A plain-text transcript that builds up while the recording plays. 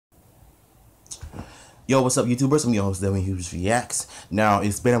Yo, what's up, YouTubers? I'm your host, Devin Hughes Reacts. Now,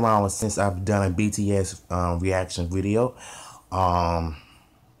 it's been a while since I've done a BTS reaction video. But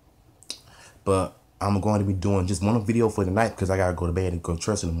I'm going to be doing just one video for tonight because I gotta go to bed and go to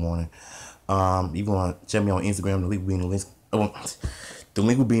church in the morning. You want to check me on Instagram. The link will be in the list. The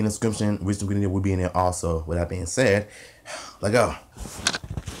link will be in the description. Original video will be in there also. With that being said, let's go.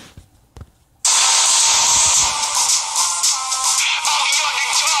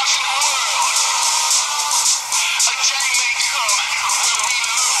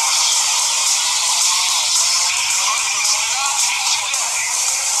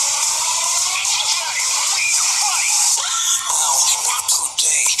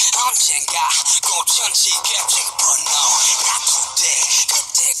 언젠가 꽃천지게 피어나 Not today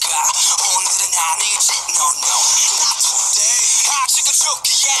그때가 오늘은 아니지 No no Not today 아직은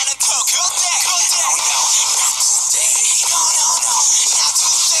죽기에는 더 그때 No no Not today No no no Not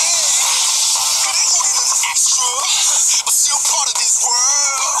today 그래 우리는 extra But still part of this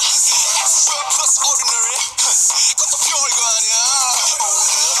world Extra plus ordinary 그것도 별거 아니야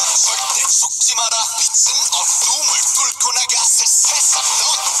오늘 절대 죽지 마라 빛은 어둠을 뚫고 나가 세상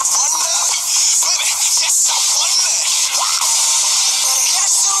넌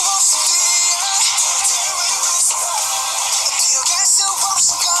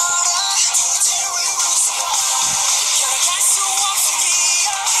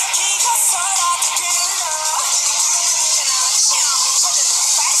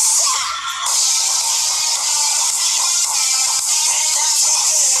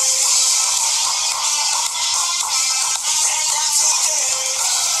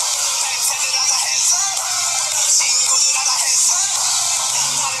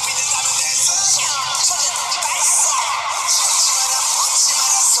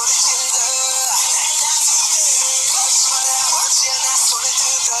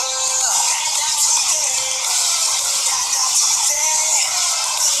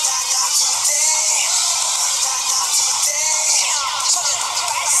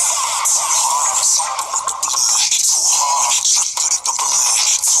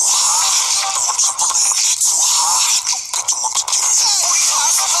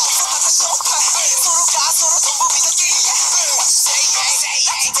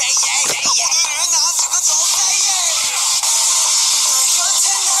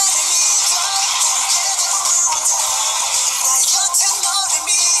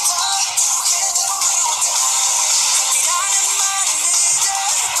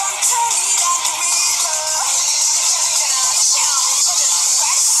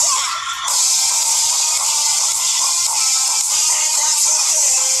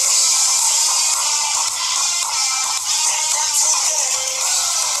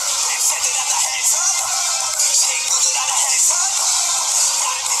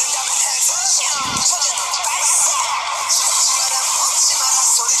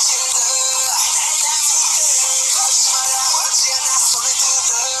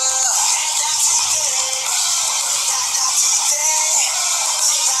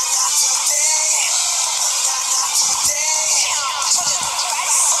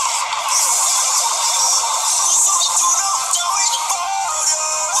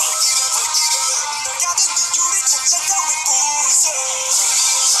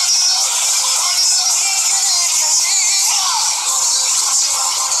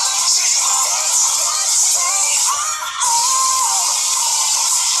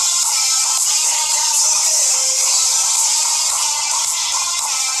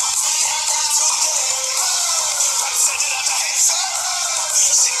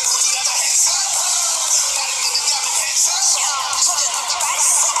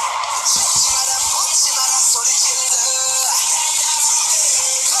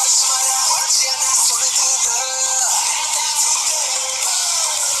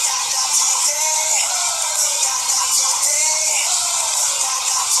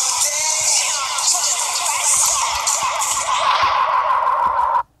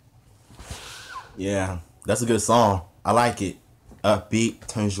Yeah, that's a good song. I like it. Upbeat,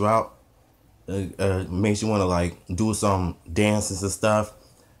 turns you out. Makes you want to like do some dances and stuff.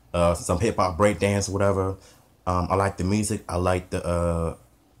 Some hip hop break dance or whatever. I like the music. I like the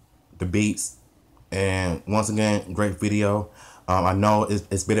beats. And once again, great video. I know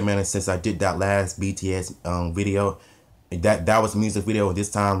it's been a minute since I did that last BTS video. That was a music video. This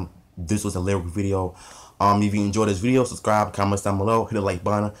time, this was a lyric video. If you enjoyed this video, subscribe, comments down below, hit the like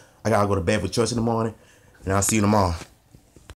button. I gotta go to bed for church in the morning, and I'll see you tomorrow.